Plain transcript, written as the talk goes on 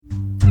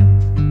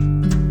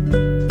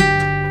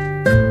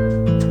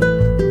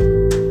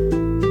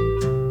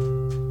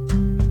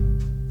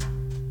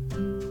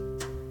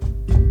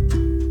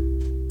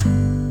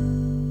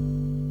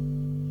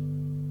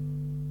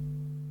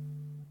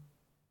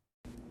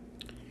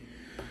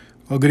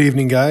Well, good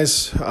evening,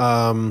 guys.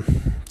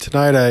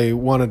 Tonight I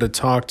wanted to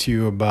talk to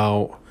you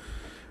about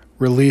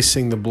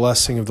releasing the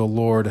blessing of the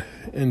Lord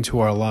into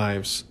our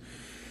lives.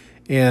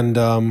 And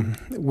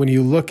when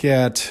you look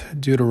at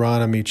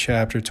Deuteronomy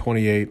chapter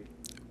 28,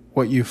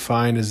 what you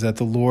find is that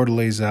the Lord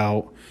lays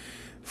out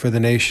for the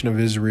nation of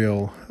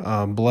Israel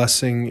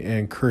blessing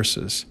and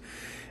curses.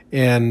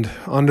 And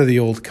under the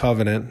Old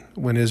Covenant,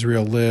 when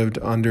Israel lived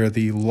under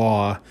the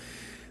law,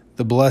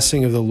 the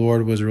blessing of the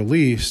Lord was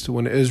released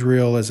when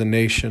Israel as a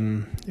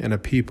nation and a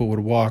people would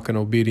walk in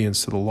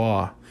obedience to the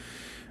law.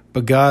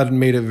 But God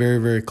made it very,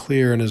 very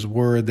clear in His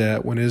Word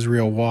that when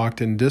Israel walked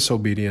in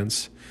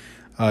disobedience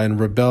and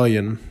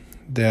rebellion,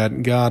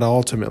 that God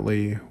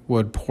ultimately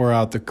would pour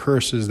out the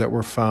curses that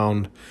were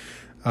found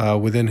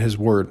within His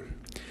Word.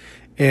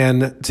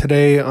 And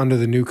today, under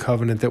the new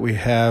covenant that we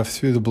have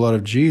through the blood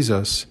of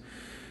Jesus,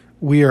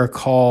 we are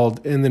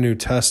called in the New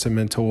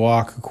Testament to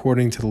walk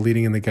according to the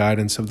leading and the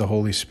guidance of the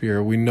Holy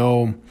Spirit. We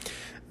know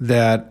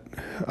that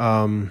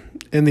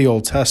in the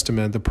Old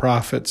Testament, the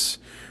prophets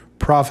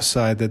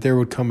prophesied that there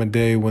would come a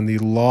day when the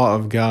law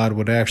of God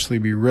would actually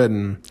be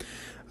written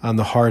on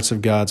the hearts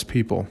of God's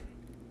people.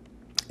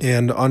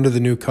 And under the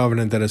new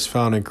covenant that is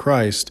found in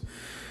Christ,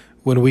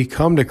 when we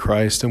come to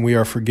Christ and we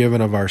are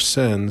forgiven of our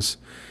sins,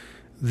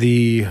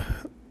 the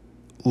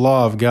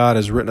law of God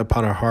is written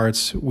upon our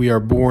hearts. We are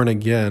born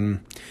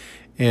again,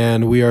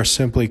 and we are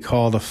simply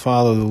called to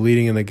follow the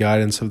leading and the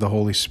guidance of the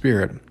Holy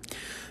Spirit.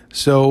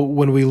 So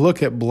when we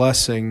look at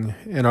blessing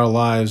in our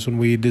lives, when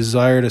we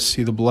desire to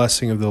see the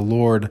blessing of the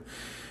Lord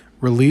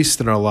released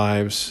in our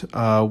lives,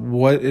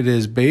 what it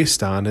is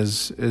based on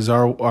is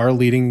our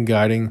leading and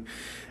guiding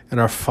and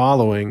our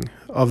following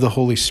of the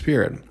Holy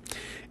Spirit.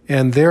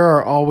 And there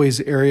are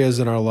always areas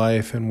in our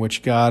life in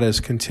which God is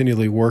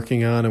continually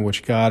working on, in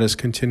which God is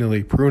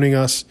continually pruning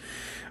us,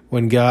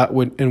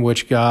 in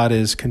which God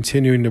is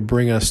continuing to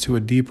bring us to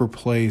a deeper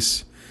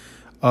place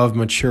of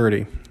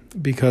maturity.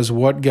 Because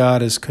what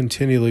God is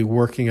continually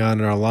working on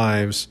in our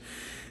lives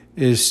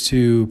is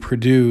to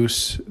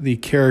produce the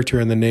character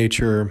and the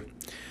nature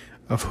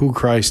of who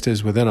Christ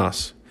is within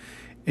us.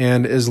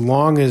 And as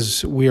long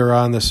as we are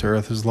on this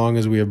earth, as long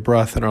as we have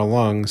breath in our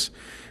lungs,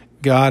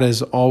 God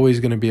is always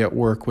going to be at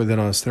work within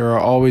us. There are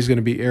always going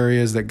to be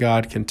areas that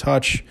God can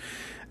touch.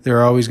 There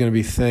are always going to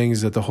be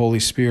things that the Holy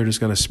Spirit is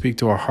going to speak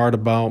to our heart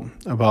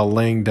about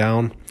laying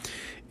down.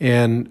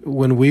 And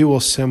when we will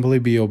simply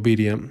be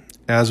obedient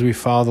as we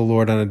follow the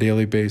Lord on a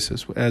daily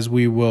basis, as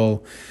we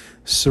will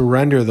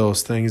surrender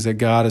those things that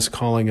God is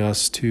calling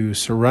us to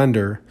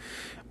surrender,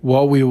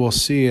 what we will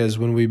see is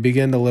when we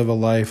begin to live a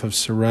life of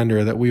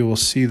surrender, that we will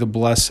see the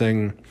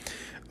blessing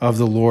of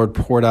the Lord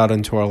poured out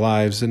into our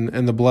lives.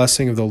 And the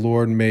blessing of the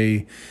Lord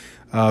may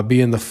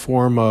be in the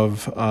form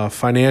of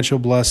financial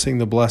blessing.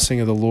 The blessing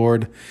of the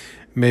Lord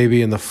may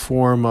be in the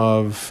form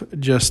of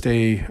just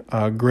a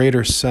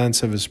greater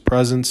sense of His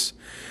presence,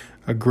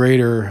 a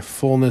greater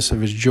fullness of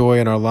His joy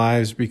in our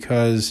lives,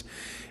 because,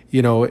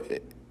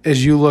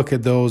 as you look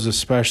at those,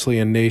 especially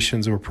in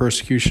nations where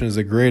persecution is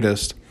the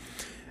greatest,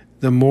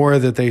 the more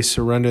that they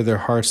surrender their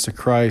hearts to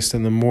Christ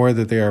and the more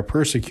that they are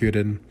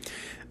persecuted,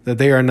 that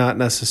they are not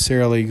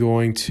necessarily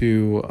going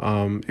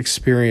to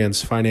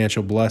experience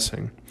financial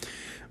blessing.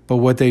 But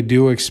what they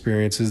do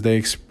experience is they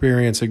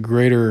experience a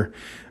greater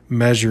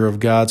measure of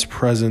God's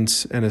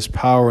presence and His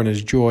power and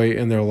His joy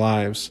in their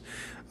lives.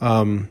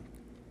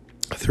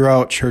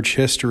 Throughout church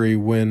history,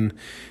 when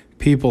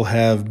people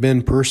have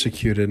been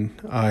persecuted,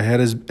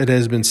 it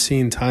has been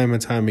seen time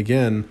and time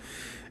again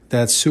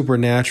that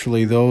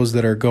supernaturally those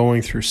that are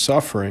going through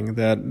suffering,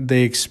 that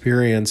they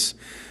experience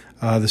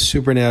the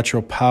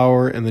supernatural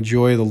power and the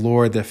joy of the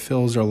Lord that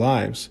fills their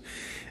lives.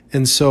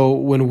 And so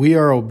when we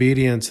are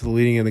obedient to the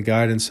leading and the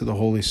guidance of the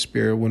Holy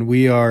Spirit, when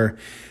we are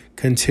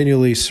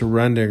continually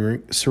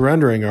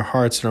surrendering our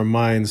hearts and our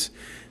minds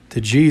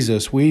to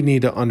Jesus, we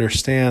need to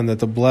understand that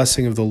the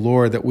blessing of the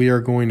Lord that we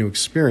are going to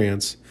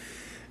experience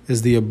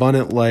is the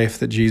abundant life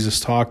that Jesus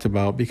talked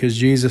about, because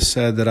Jesus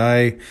said that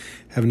I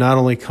have not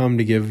only come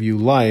to give you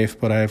life,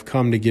 but I have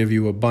come to give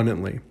you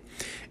abundantly.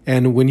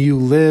 And when you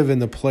live in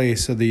the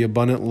place of the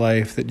abundant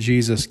life that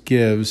Jesus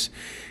gives,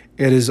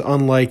 it is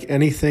unlike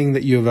anything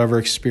that you have ever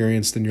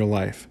experienced in your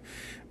life,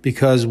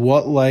 because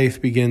what life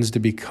begins to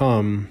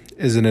become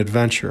is an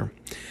adventure.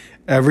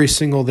 Every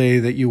single day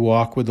that you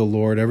walk with the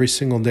Lord, every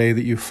single day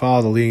that you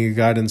follow the leading and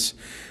guidance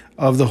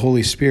of the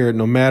Holy Spirit,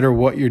 no matter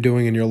what you're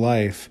doing in your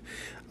life,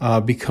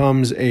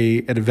 becomes a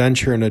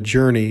adventure and a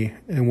journey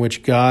in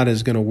which God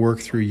is going to work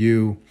through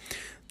you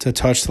to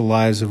touch the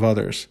lives of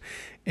others.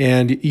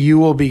 And you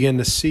will begin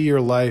to see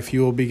your life.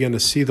 You will begin to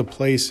see the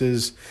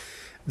places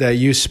that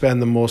you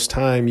spend the most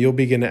time. You'll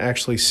begin to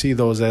actually see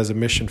those as a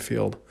mission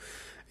field.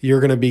 You're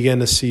going to begin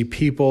to see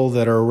people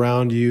that are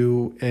around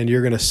you, and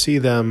you're going to see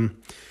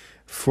them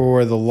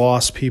for the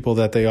lost people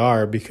that they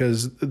are,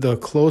 because the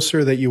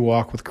closer that you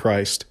walk with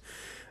Christ,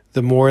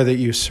 the more that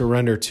you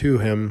surrender to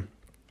Him,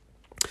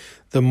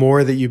 the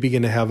more that you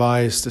begin to have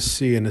eyes to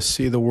see and to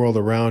see the world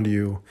around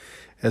you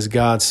as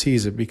God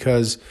sees it.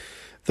 Because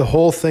the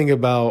whole thing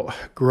about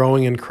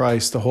growing in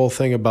Christ, the whole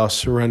thing about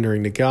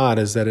surrendering to God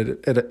is that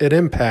it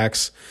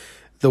impacts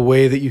the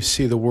way that you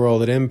see the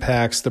world. It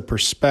impacts the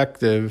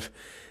perspective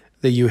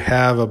that you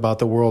have about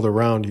the world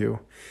around you.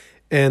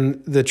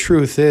 And the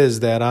truth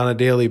is that on a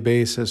daily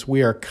basis,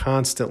 we are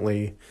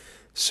constantly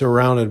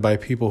surrounded by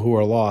people who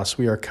are lost.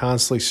 We are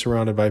constantly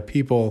surrounded by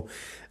people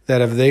that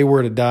if they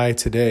were to die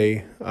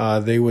today,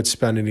 they would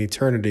spend an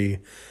eternity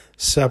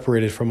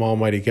separated from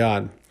Almighty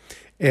God.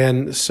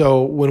 And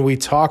so when we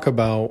talk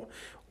about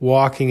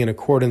walking in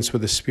accordance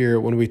with the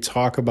Spirit, when we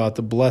talk about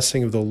the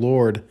blessing of the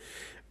Lord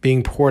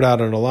being poured out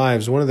in our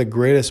lives, one of the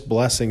greatest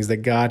blessings that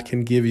God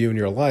can give you in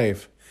your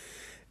life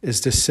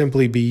is to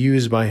simply be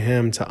used by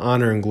Him to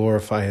honor and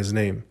glorify His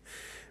name.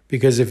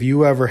 Because if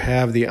you ever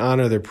have the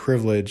honor, the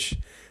privilege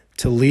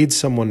to lead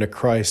someone to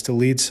Christ, to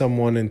lead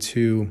someone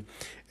into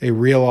a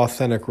real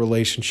authentic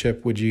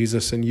relationship with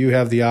Jesus, and you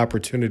have the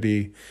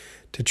opportunity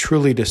to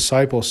truly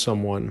disciple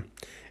someone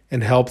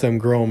and help them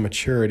grow in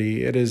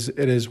maturity, it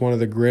is one of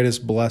the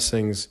greatest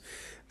blessings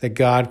that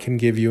God can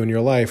give you in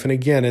your life. And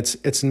again,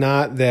 it's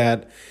not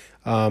that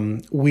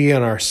we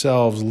in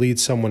ourselves lead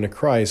someone to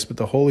Christ, but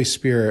the Holy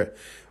Spirit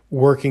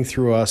working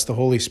through us, the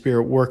Holy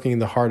Spirit working in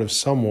the heart of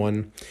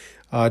someone,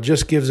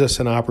 just gives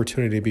us an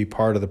opportunity to be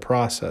part of the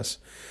process.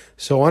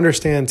 So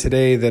understand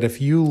today that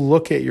if you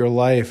look at your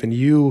life and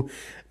you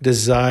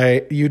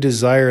desire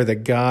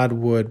that God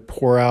would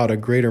pour out a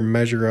greater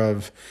measure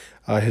of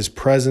His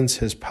presence,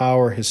 His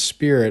power, His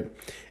Spirit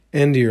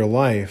into your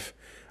life,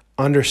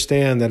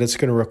 understand that it's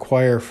going to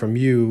require from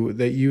you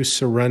that you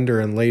surrender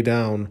and lay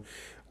down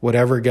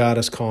whatever God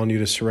is calling you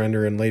to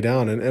surrender and lay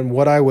down. And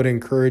what I would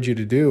encourage you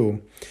to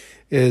do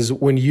is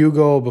when you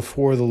go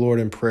before the Lord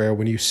in prayer,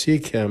 when you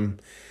seek Him,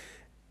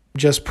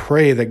 just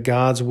pray that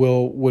God's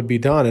will would be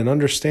done. And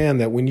understand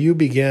that when you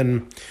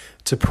begin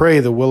to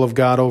pray the will of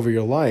God over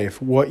your life,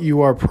 what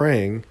you are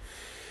praying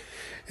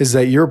is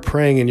that you're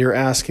praying and you're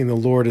asking the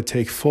Lord to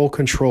take full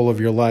control of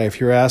your life.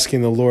 You're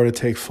asking the Lord to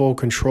take full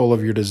control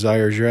of your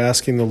desires. You're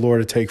asking the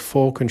Lord to take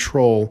full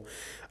control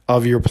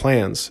of your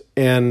plans.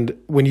 And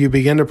when you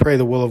begin to pray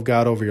the will of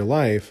God over your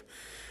life,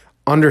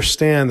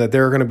 understand that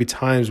there are going to be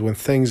times when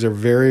things are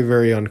very,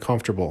 very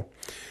uncomfortable.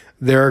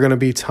 There are going to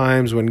be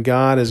times when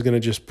God is going to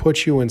just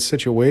put you in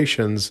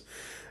situations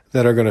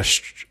that are going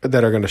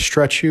to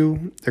stretch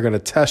you. They're going to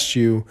test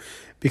you,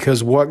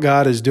 because what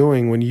God is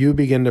doing when you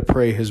begin to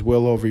pray His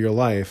will over your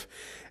life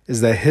is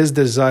that His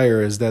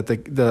desire is that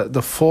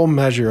the full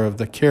measure of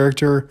the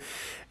character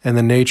and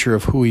the nature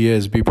of who He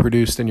is be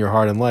produced in your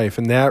heart and life.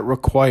 And that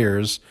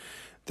requires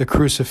the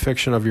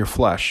crucifixion of your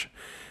flesh.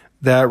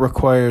 That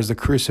requires the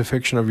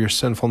crucifixion of your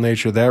sinful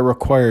nature. That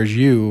requires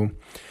you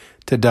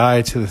to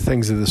die to the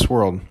things of this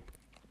world.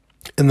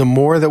 And the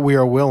more that we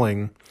are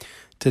willing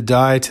to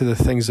die to the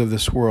things of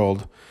this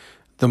world,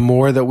 the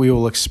more that we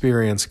will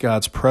experience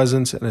God's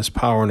presence and His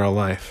power in our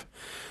life.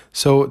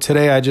 So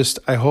today,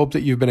 I hope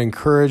that you've been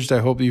encouraged. I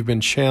hope that you've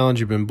been challenged.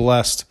 You've been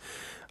blessed.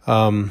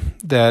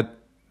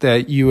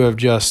 That you have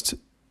just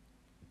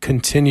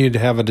continued to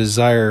have a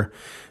desire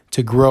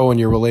to grow in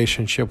your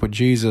relationship with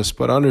Jesus.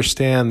 But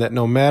understand that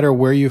no matter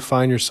where you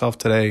find yourself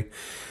today,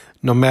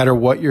 no matter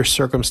what your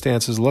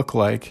circumstances look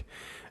like,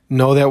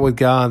 know that with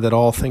God that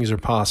all things are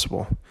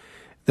possible.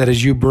 That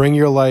as you bring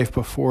your life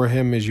before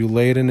Him, as you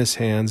lay it in His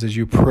hands, as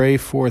you pray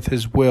forth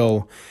His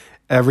will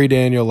every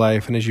day in your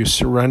life, and as you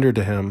surrender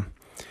to Him,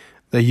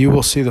 that you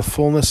will see the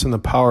fullness and the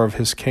power of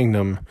His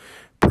kingdom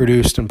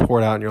produced and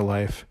poured out in your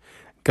life.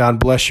 God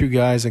bless you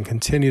guys, and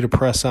continue to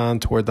press on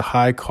toward the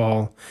high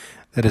call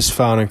that is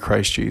found in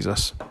Christ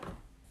Jesus.